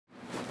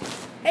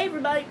Hey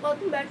everybody,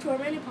 welcome back to our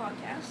mini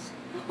podcast.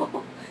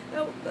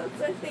 I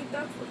think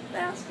that's the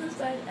fastest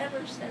I've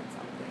ever said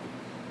something.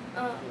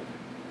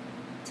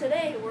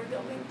 Today we're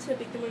going to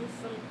be doing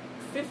some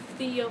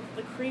 50 of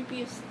the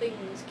creepiest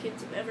things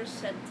kids have ever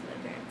said to their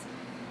parents.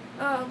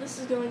 This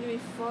is going to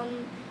be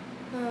fun.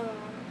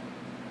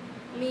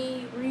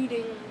 Me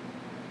reading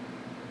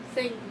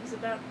things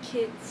about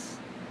kids.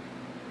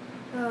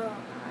 I'm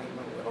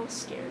a little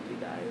scared, you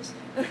guys.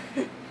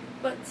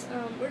 But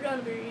we're going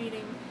to be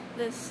reading.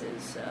 This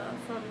is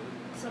from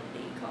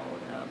somebody called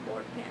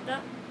Bored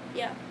Panda.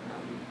 Yeah,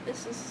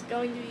 this is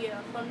going to be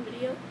a fun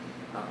video.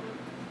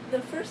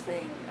 The first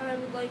thing I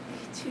would like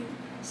to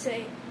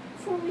say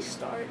before we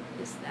start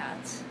is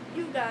that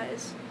you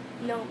guys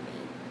know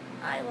me.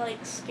 I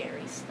like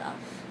scary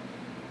stuff.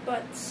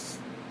 But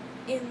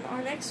in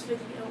our next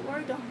video,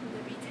 we're going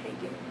to be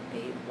taking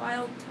a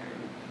wild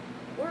turn.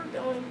 We're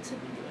going to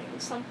be doing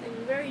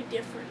something very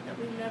different that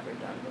we've never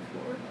done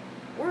before.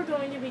 We're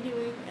going to be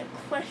doing a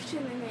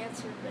question and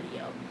answer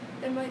video.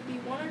 There might be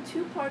one or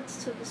two parts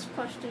to this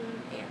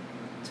question and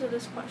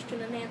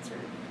answer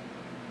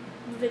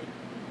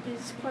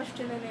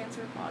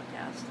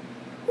podcast.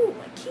 Ooh,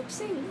 I keep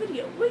saying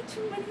video way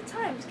too many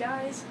times,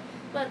 guys.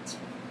 But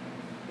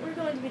we're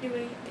going to be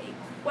doing a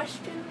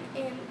question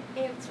and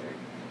answer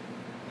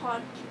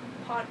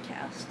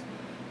podcast.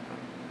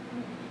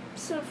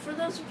 So for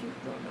those of you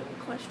who don't know what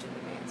question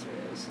and answer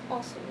is,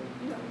 also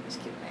known as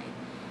Q&A,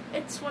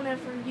 it's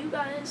whenever you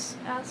guys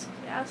ask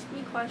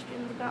me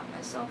questions about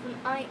myself and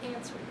I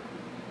answer them.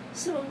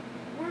 So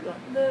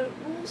the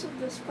rules of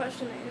this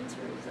question and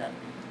answer is that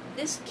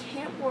this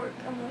can't work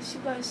unless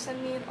you guys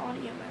send me an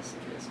audio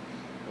messages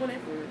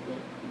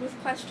with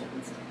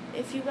questions.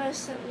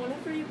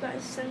 Whenever you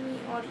guys send me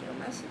audio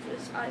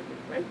messages, I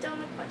will write down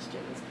the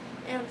questions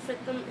and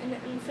fit them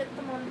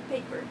on the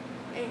paper,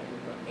 and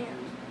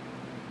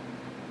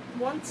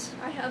once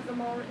I have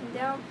them all written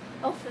down,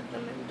 I'll fit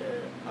them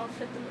into a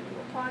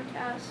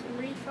podcast and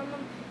read from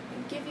them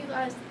and give you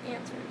guys the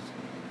answers.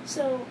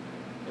 So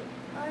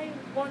I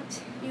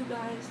want you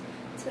guys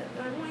to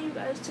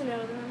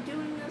know that I'm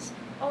doing this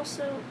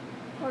also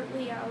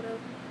partly out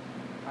of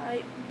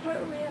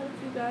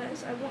you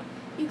guys. I want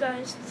you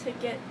guys to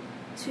get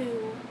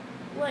you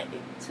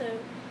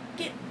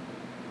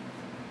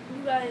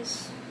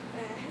guys.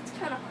 It's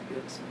kind of hard to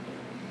explain.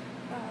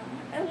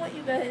 I want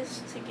you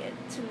guys to get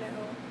to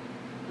know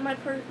my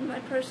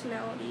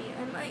personality.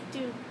 I might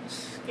do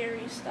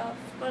scary stuff,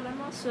 but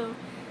I'm also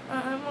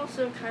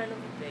kind of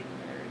a big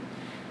nerd.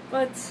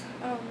 But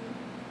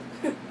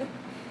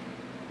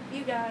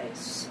you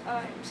guys,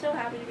 I'm so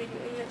happy to be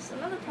doing this.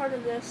 Another part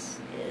of this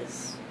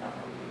is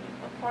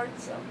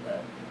parts of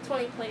the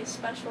 20 plays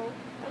special.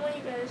 I want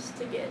you guys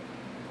to get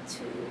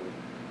to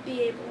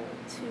be able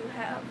to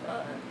have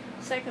a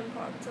second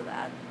part to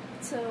that.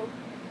 So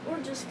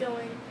we're just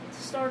going to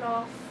start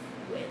off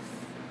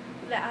with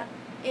that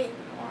in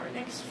our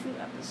next few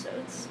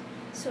episodes.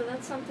 So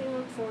that's something to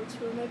look forward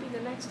to, or maybe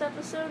the next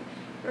episode,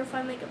 or if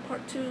I make a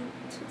part 2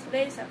 to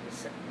today's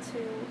episode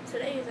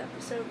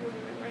we're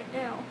doing right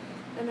now,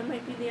 then it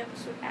might be the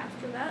episode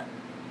after that.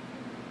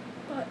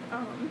 But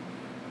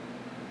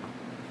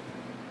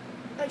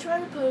I try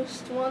to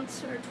post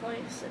once or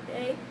twice a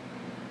day.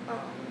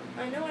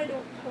 I know I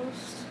don't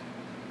post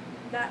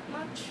that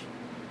much,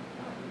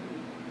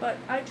 but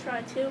I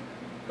try to.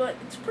 But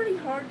it's pretty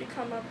hard to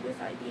come up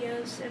with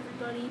ideas,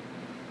 everybody.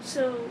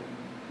 So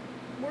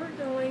we're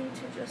going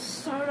to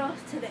just start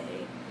off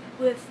today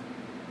with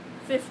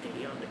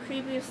 50 on the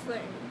creepiest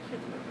thing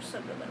kids have ever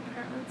said to their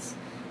parents.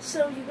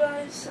 So you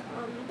guys,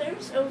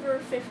 there's over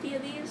 50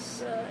 of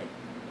these.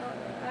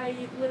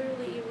 I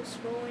literally was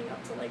scrolling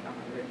up to like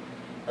 100,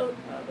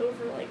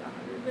 over like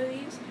 100 of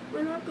these.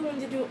 We're not going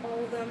to do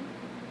all of them,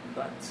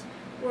 but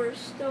we're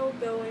still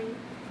going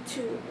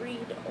to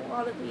read a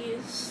lot of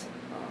these.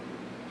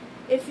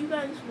 If you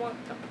guys want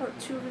a part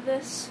 2 of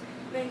this,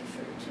 make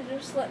sure to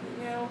just let me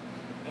know,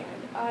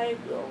 and I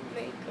will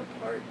make a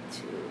part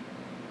 2.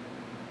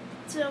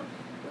 So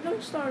we're going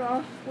to start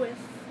off with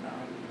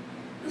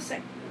the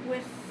second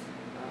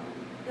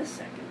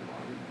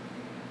one.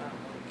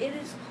 It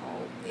is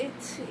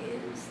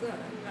the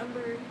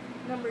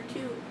number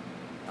 2,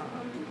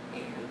 and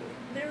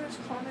there's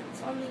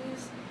comments on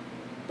these,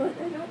 but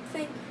I don't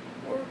think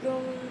we're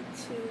going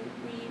to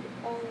read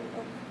all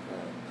of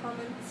the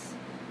comments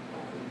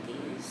on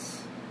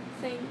these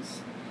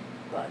things,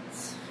 but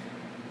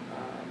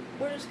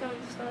we're just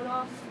going to start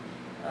off.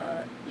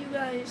 You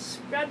guys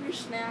grab your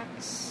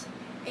snacks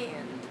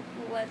and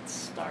let's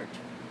start.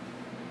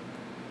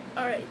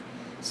 Alright,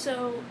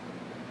 so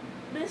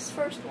this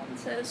first one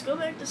says, go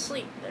back to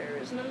sleep. There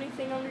isn't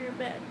anything under your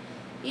bed.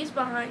 He's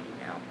behind you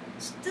now.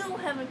 Still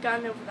haven't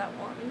gotten over that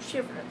one. You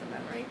shivered at the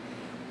memory.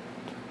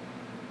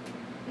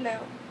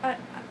 No, I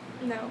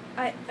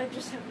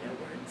just have no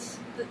words.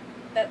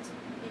 That's,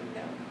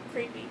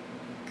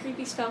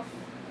 creepy stuff.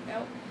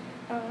 No.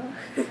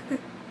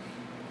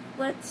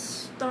 Let's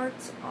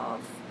start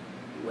off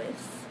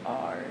with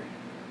our,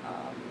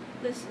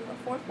 this is the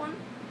fourth one.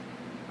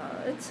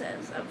 It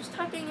says, I was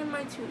tucking in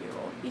my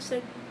 2-year-old. He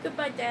said,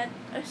 "Goodbye, Dad."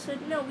 I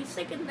said, "No, we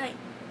say goodnight."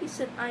 He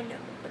said, "I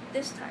know, but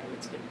this time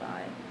it's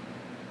goodbye."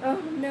 Oh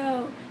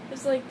no,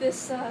 it's like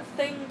this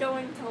thing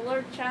going to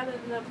lurch out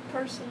of the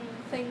person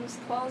thing's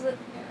closet.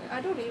 I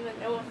don't even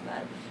know if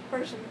that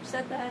person who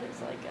said that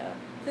is like,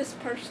 this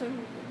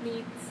person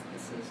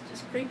this is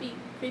just creepy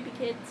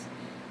kids.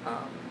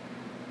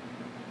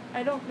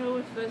 I don't know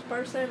if this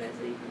person is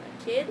even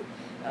a kid.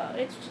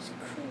 It's just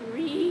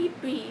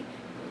creepy.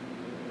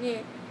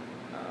 Yeah.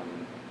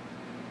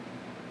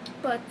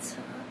 But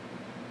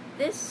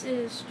this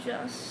is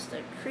just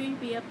a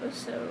creepy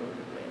episode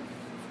with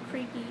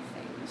creepy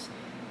things.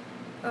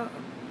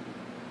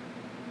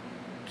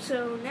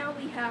 So now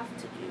we have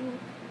to do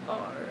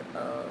our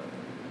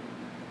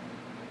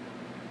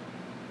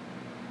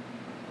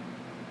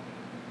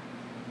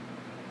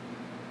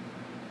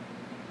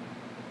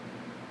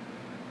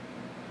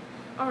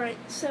Alright,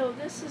 so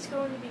this is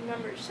going to be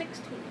number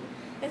 16.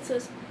 It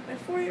says, my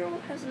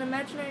 4-year-old has an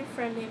imaginary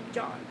friend named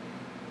John.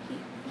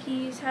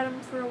 He's had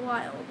him for a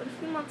while, but a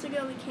few months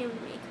ago he came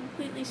to me,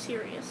 completely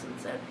serious, and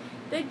said,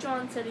 "Big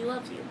John said he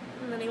loves you,"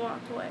 and then he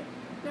walked away.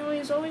 Now he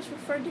has always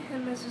referred to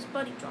him as his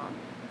buddy John.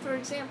 For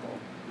example,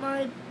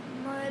 my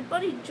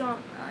buddy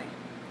John and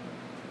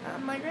I.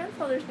 My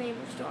grandfather's name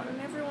was John, and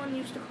everyone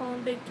used to call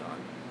him Big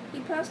John. He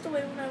passed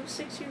away when I was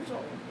 6 years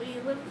old. We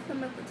lived with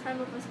him at the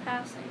time of his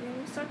passing, and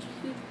he was such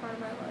a huge part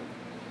of my life.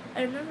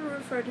 I have never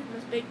referred to him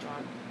as Big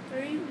John, or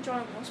even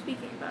John while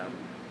speaking about him.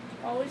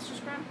 Always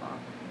just Grandpa.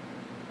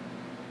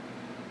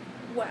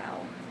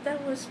 Wow,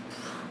 that was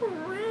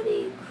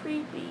pretty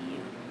creepy,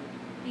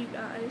 you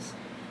guys.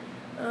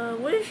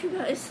 What did you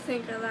guys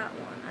think of that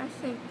one? I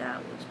think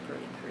that was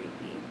pretty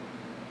creepy.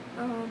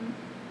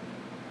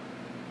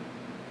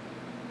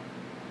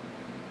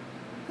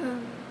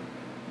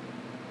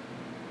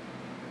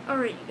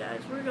 Alright, you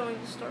guys, we're going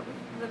to start with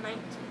the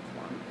 19th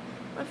one.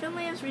 My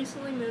family has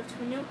recently moved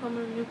to a new home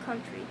in a new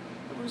country.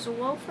 It was a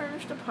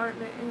well-furnished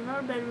apartment, and in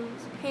our bedroom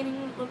was a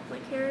painting that looked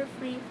like hair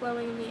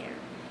flowing in the air.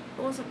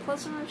 It wasn't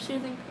pleasant or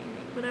soothing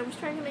painting, but I was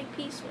trying to make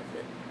peace with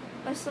it.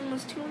 My son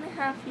was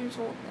 2.5 years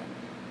old then.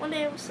 One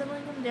day I was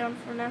settling him down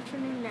for an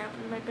afternoon nap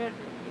in my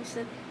bedroom, and he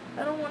said,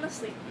 "I don't want to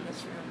sleep in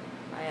this room."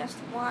 I asked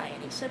him why,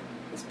 and he said,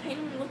 "This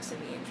painting looks at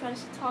me and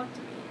tries to talk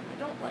to me, and I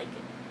don't like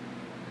it."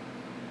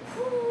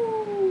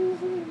 Whew,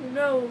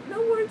 no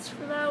words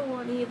for that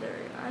one either.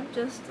 I'm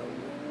just a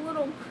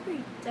little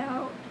creeped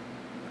out.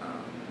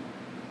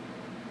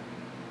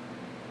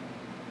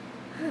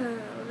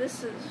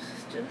 This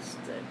is just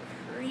a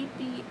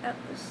creepy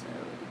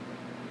episode,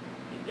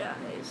 you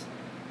guys.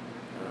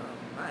 Oh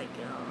my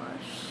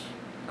gosh.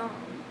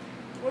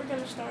 We're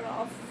gonna start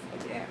off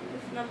again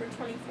with number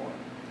 24.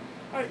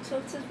 Alright, so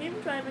it says, we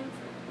were driving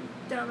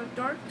down a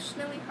dark,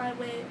 snowy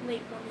highway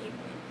late one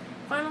evening.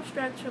 Final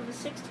stretch of a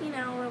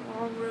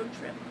 16-hour-long road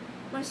trip.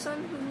 My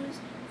son, who was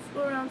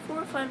around 4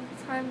 or 5 at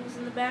the time, was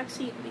in the back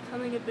seat and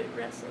becoming a bit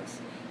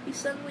restless. He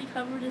suddenly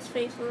covered his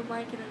face with a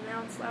blanket and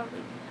announced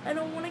loudly, "I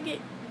don't want to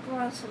get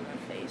glass on my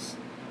face."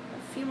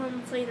 A few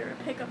moments later, a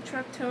pickup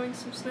truck towing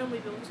some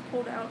snowmobiles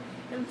pulled out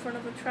in front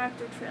of a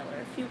tractor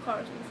trailer, a few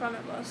cars in front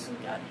of us,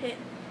 and got hit,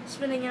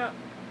 spinning out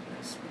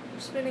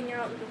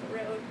into the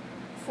road.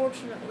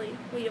 Fortunately,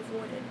 we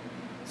avoided.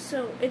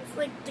 So, it's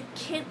like the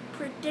kid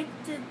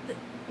predicted that...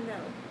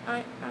 No,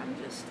 I'm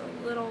just a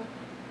little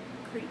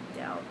creeped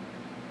out,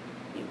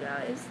 you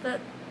guys.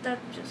 That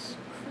just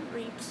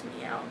creeps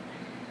me out.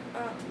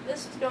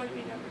 This is going to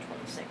be number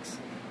 26.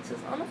 It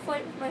says, on a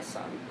flight with my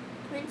son,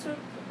 the plane took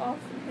off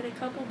and hit a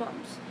couple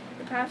bumps.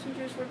 The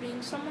passengers were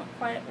being somewhat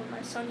quiet when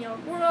my son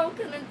yelled, "We're all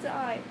gonna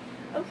die."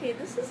 Okay,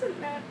 this isn't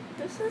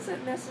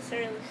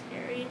necessarily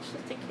scary. It's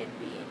just a kid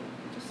being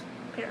just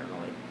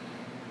paranoid.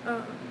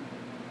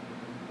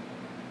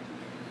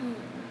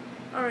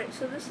 Alright,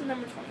 so this is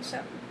number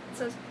 27. It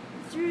says,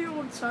 the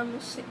 3-year-old son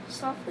was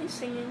softly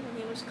singing when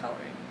he was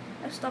coloring.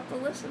 I stopped to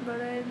listen, but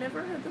I had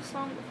never heard the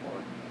song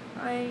before.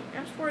 I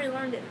asked where he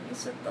learned it, and he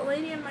said, "The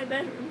lady in my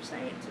bedroom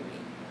sang it to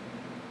me."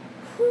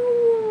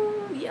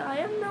 Whew, yeah, I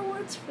have no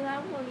words for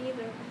that one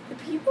either. The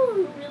people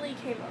who really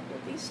came up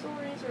with these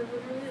stories are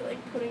literally,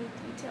 like, putting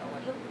detail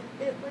into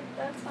it. Like,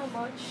 that's how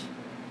much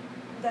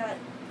that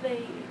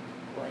they,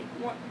 like,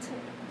 want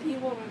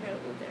people to know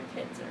that their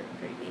kids are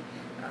creepy.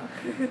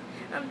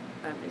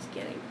 I'm just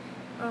kidding.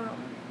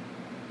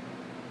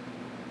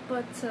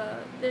 But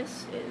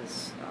this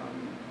is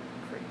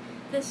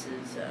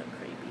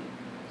creepy.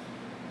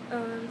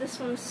 This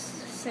one's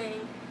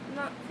saying,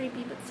 not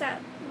creepy but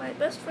sad. My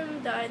best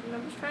friend died, and I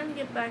was trying to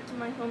get back to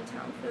my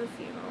hometown for the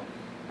funeral.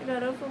 I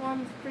got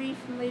overwhelmed with grief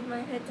and laid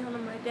my head down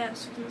on my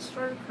desk and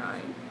started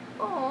crying.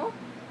 Aww.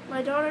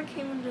 My daughter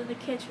came into the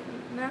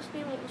kitchen and asked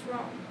me what was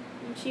wrong,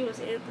 and she was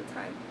 8 at the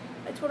time.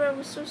 I told her I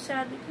was so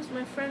sad because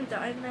my friend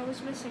died and I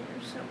was missing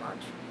her so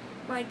much.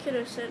 My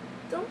kiddo said,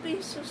 "Don't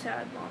be so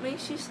sad, Mommy.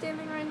 She's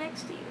standing right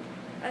next to you."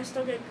 I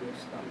still get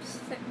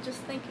goosebumps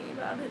just thinking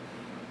about it.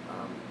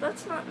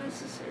 That's not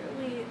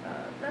necessarily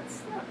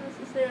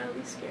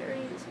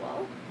scary as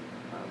well.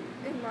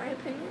 in my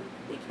opinion,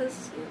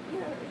 because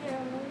your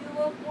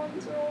loved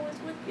ones are always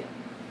with you.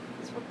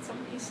 Is what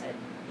somebody said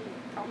in the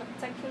comment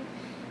section.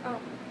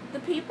 The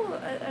people,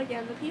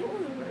 the people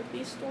who wrote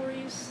these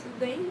stories,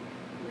 they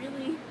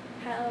really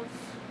have,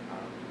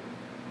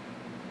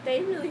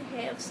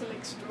 some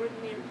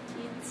extraordinary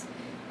kids.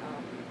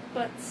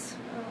 But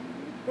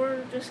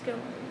we're just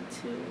going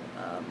to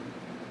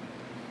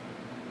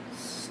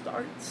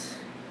start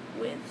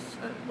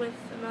with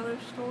another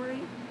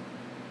story.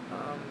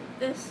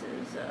 This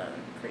is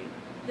creepy.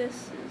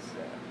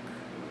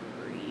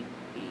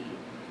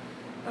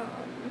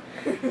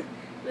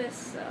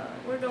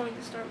 We're going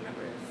to start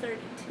number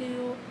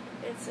 32.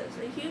 It says,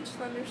 a huge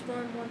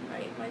thunderstorm one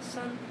night. My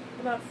son,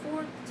 about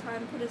 4 at the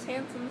time, put his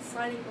hands on the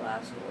sliding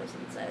glass doors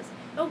and says,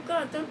 "Oh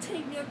God, don't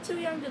take me, I'm too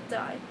young to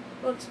die."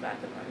 Looks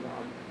back at my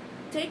mom.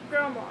 "Take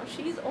Grandma,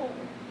 she's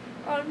old."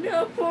 "Oh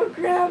no, poor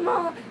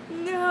Grandma.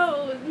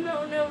 No,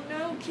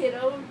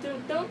 kiddo.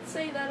 Don't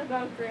say that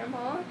about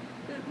Grandma.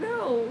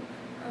 No."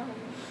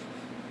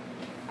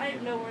 I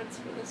have no words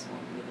for this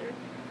one either.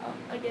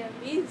 Again,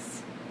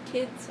 these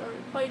kids are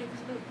quite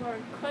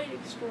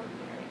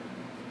extraordinary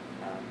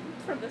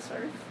from this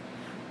earth.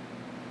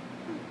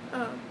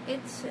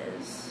 It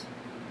says,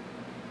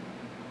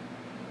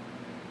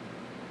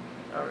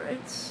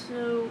 alright,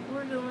 so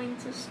we're going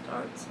to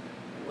start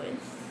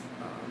with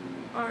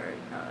our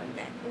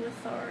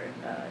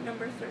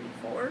number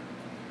 34. It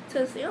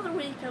says, the other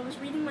week I was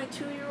reading my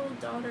 2-year-old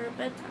daughter a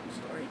bedtime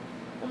story.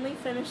 When we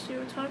finished, we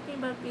were talking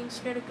about being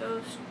scared of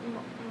ghosts,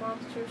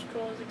 monsters,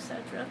 trolls,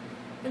 etc.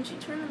 Then she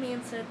turned to me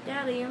and said,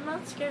 "Daddy, I'm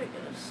not scared of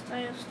ghosts."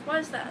 I asked, "Why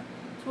is that?"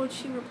 To which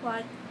she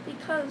replied,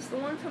 "Because the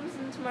one comes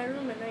into my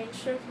room at night and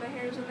strokes my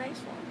hair is a nice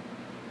one."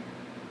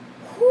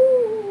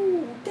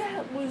 Whoo!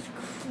 That was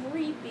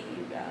creepy,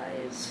 you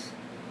guys.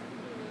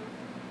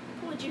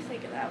 What did you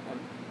think of that one?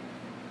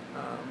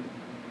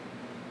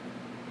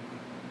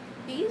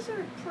 These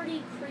are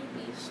pretty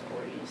creepy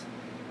stories.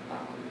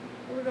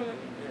 We're going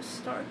to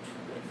start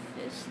with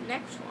this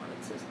next one.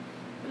 It says,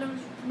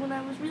 when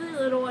I was really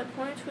little, I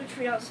pointed to a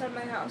tree outside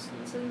my house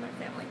and said to my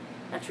family,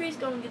 "That tree's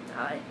going to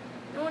die."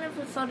 No one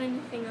ever thought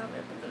anything of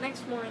it, but the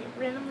next morning it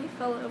randomly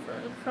fell over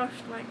and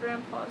crushed my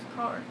grandpa's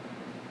car.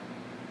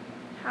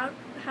 How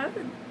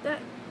did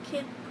that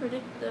kid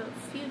predict the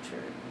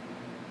future?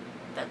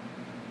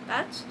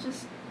 That's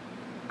just,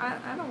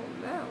 I don't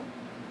know.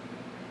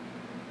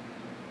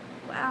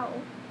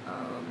 Wow.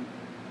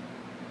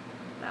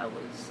 That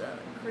was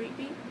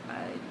creepy.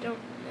 I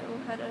don't know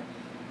how to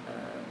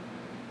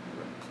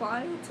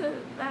reply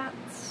to that.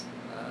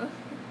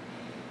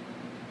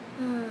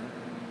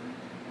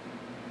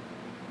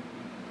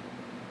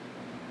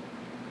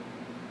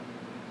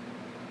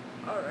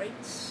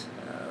 Alright,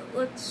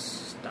 let's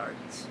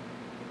start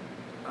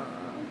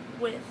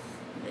with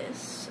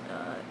this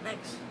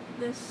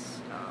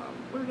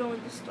we're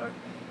going to start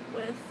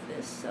with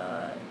this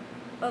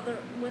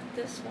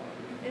one.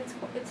 It's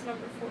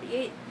number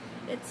 48.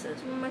 It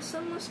says, when my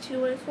son was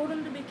 2, I told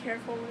him to be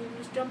careful when he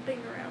was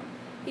jumping around.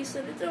 He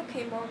said, "It's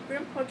okay, Mom,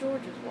 Grandpa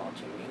George is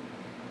watching me."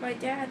 My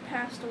dad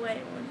passed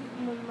away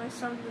when my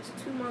son was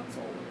 2 months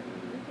old,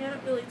 and he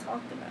hadn't really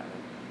talked about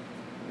him.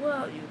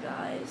 Well, you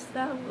guys,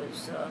 that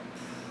was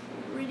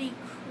pretty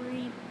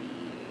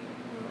creepy.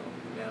 Oh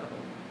no.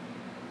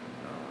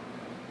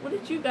 What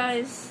did you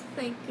guys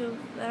think of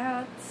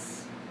that?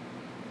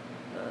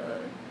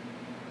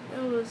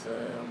 It was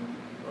a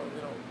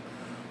little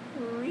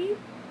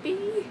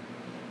creepy.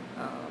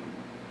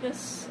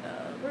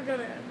 We're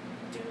gonna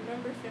do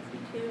number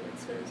 52. It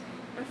says,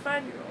 my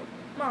 5-year-old,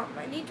 "Mom,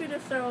 I need you to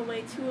throw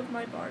away 2 of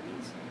my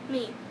Barbies."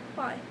 "Me?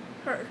 Why?"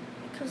 "Her.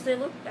 Because they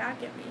look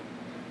back at me."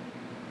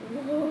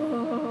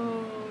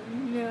 Whoa,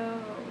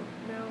 no.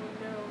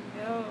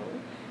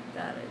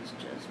 That is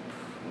just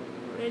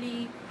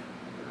pretty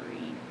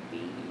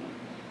creepy.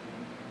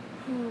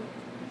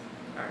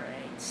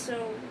 Alright,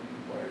 so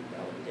we're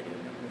going to do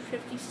number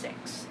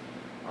 56.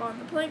 On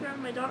the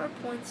playground, my daughter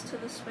points to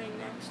the swing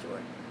next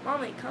door.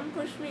 "Mommy, come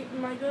push me,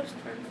 my ghost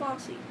friend,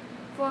 Flossie."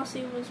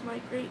 Flossie was my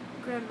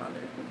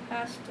great-grandmother who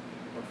passed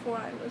before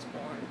I was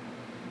born.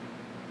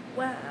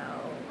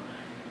 Wow.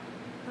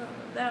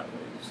 That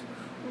was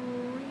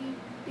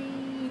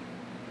creepy.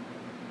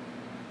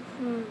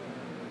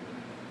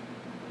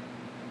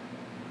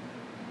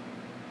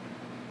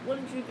 What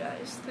did you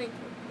guys think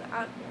of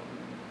that one?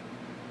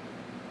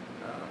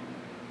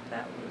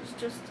 That was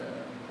just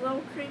a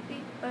little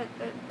creepy. I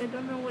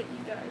don't know what you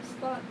guys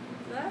thought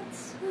of that.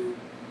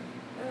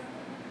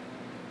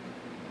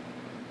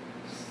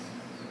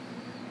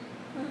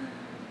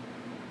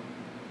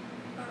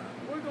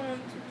 We're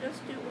going to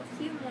just do a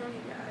few more,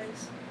 you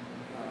guys.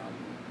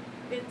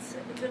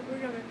 We're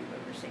going to do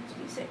number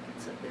 66.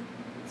 It's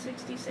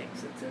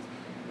 66. It says,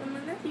 when my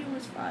nephew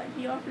was 5,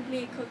 he offered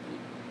me a cookie.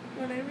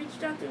 When I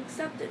reached out to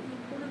accept it, he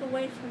pulled it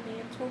away from me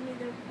and told me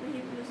that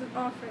he wasn't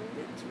offering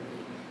it to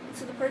me. And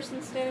to the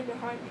person standing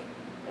behind me,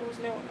 there was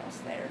no one else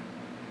there.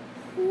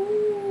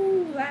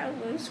 Ooh, that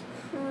was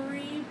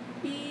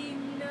creepy.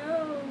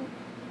 No.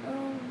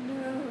 Oh,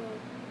 no.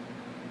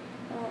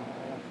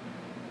 Oh.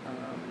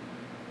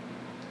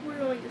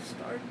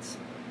 starts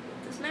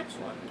with this next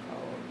one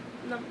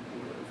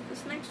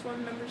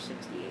number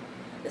 68.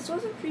 This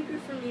wasn't creepy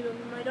for me, but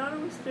when my daughter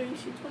was 3,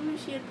 she told me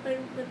she had played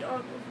with the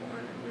dog before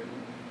in her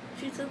room.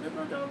 She said that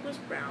the dog was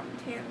brown,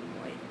 tan, and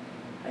white.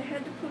 I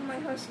had to put my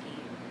husky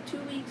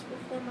 2 weeks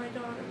before my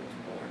daughter was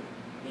born.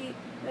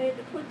 I had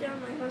to put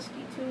down my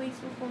husky 2 weeks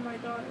before my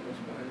daughter was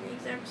born, the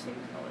exact same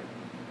color.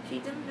 She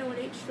didn't know at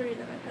age 3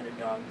 that I had a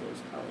dog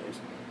those colors.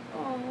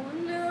 Oh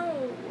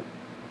no!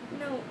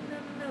 No,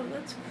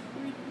 that's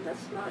creepy.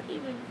 That's not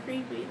even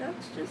creepy.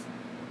 That's just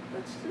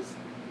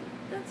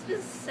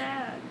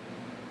sad.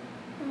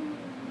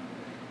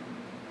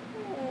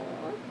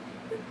 Oh,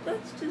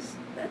 that's just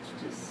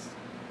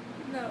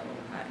no.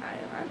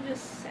 I'm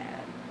just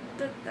sad.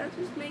 That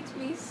just makes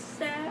me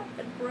sad,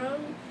 bro.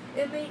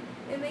 It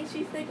makes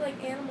you think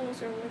like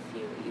animals are with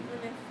you, even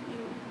if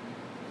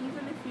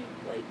you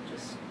like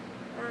just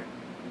aren't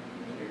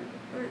near,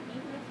 or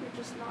even if you're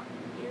just not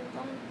near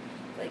them.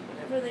 Like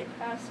whenever they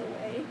pass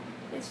away,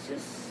 it's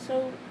just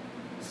so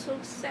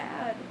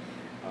sad.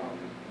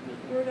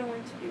 We're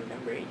going to do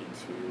number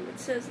 82. It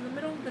says, in the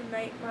middle of the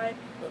night, my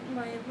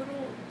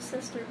little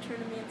sister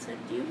turned to me and said,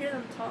 "Do you hear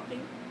them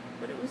talking?"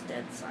 But it was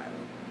dead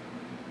silent.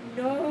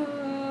 No.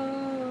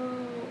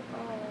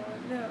 Oh,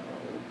 no.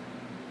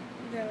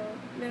 No.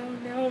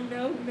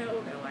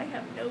 I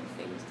have no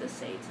things to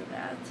say to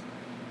that.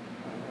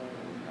 Oh,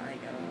 my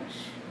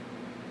gosh.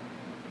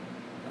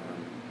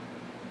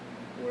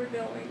 We're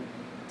going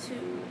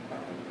to,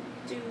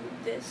 do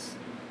this,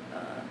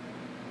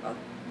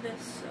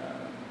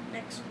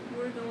 next.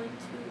 We're going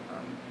to,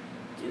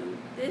 do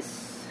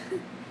this,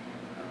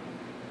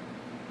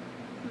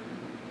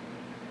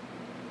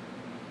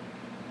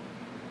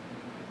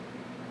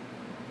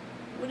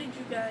 What did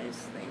you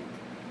guys think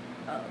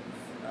of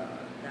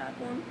that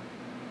one?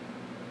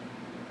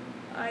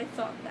 I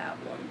thought that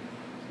one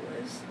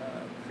was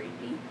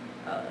creepy.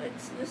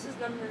 This is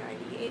number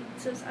 98. It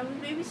says, I was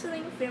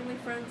babysitting a family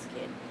friend's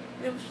kid,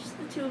 and it was just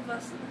the two of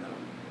us in the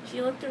home.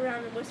 She looked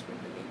around and whispered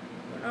to me,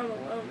 "We're not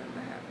alone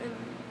in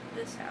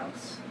this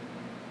house."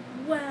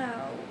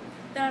 Wow,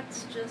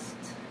 that's just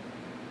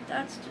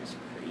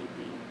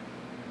creepy.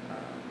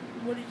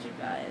 What did you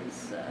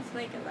guys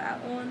think of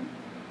that one?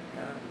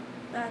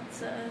 That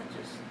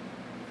just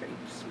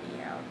creeps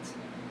me out.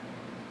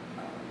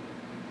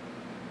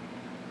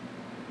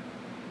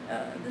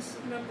 This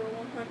is number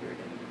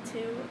 102.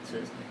 It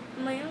says,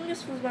 my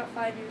youngest was about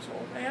 5 years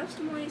old. I asked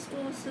him why he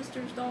stole his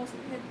sister's dolls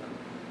and hid them.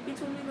 He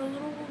told me the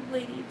little old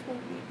lady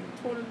told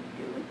him to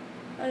do it.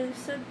 I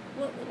said,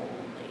 "What little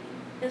old lady?"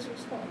 His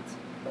response,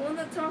 "The one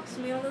that talks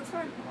to me all the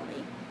time,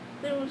 Mommy."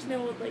 There was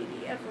no old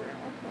lady ever in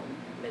our home.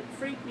 It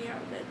freaked me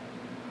out a bit.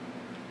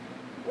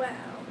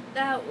 Wow,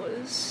 that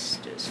was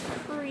just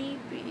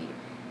creepy.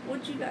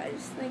 What'd you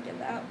guys think of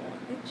that one?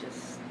 It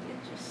just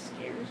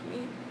scares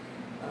me.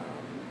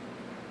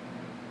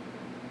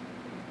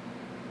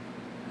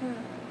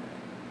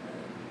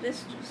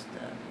 This just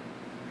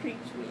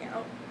creeps me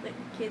out that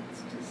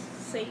kids just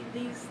say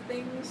these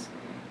things.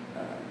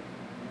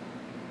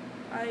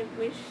 I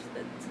wish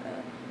that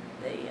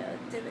they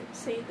didn't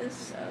say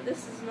this.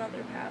 This is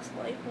another past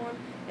life one.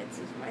 It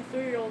says, my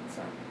 3-year-old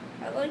son,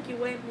 I like you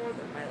way more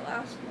than my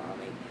last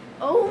Mommy.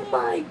 Oh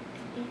my,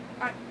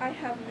 I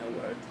have no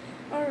words.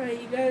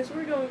 Alright, you guys,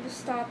 we're going to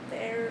stop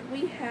there.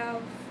 We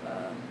have,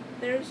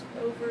 there is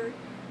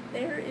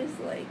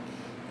like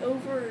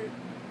over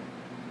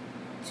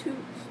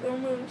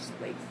almost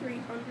like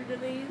 300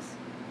 of these.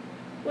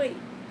 Wait,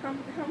 how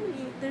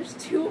many? There's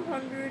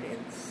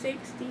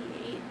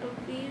 268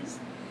 of these,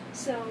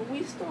 so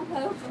we still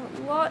have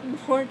a lot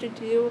more to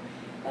do.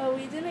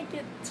 We didn't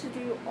get to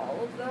do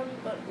all of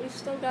them, but we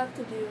still got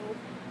to do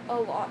a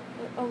lot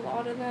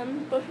of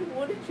them. But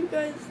what did you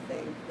guys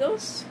think?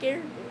 Those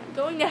scared me. I'm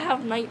going to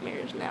have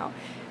nightmares now.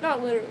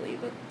 Not literally,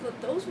 but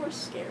those were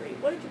scary.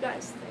 What did you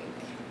guys think?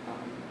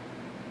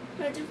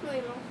 I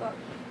definitely thought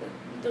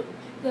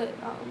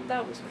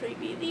that was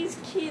creepy. These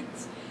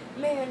kids,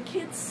 man,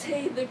 kids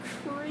say the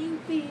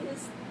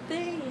creepiest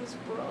things,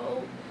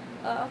 bro.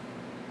 Well,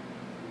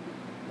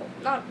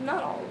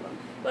 not all of them,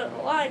 but a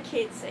lot of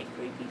kids say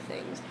creepy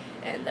things,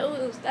 and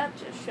that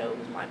just shows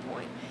my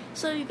point.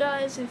 So you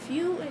guys, if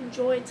you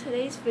enjoyed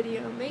today's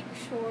video, make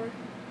sure,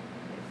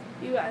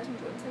 if you guys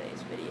enjoyed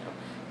today's video,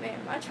 man,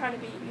 I'm not trying to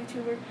be a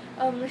YouTuber.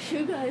 If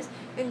you guys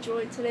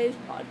enjoyed today's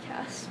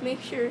podcast,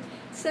 make sure to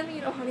send me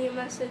an audio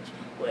message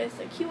with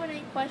a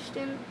Q&A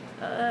question,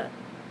 a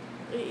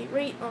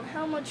rate on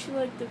how much you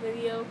liked the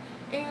video,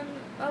 and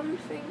other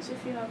things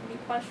if you have any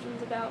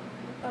questions about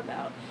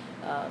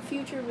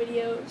future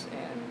videos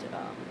and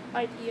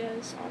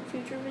ideas on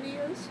future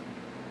videos.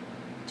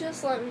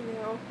 Just let me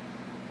know.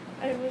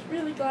 I was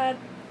really glad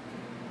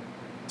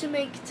to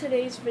make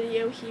today's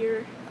video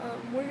here.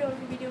 We're going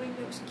to be doing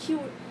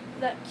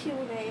that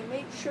Q&A.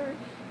 Make sure,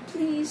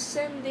 please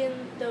send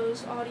in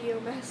those audio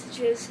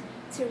messages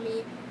to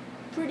me.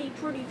 Pretty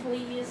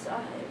please. It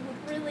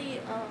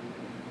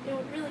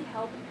would really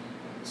help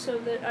so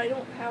that I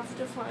don't have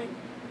to find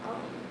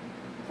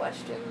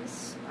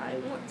questions. I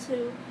want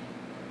to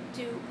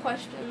do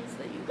questions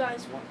that you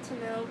guys want to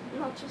know,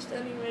 not just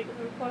any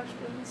regular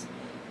questions.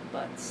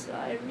 But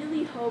I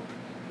really hope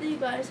that you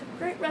guys have a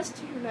great rest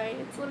of your night.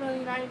 It's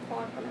literally 9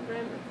 o'clock whenever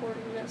I'm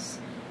recording this.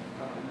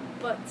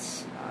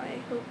 But I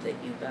hope that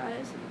you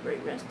guys have a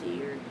great rest of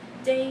your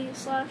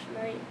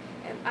day/night,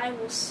 and I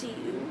will see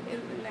you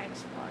in the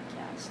next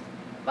podcast.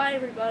 Bye,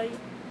 everybody.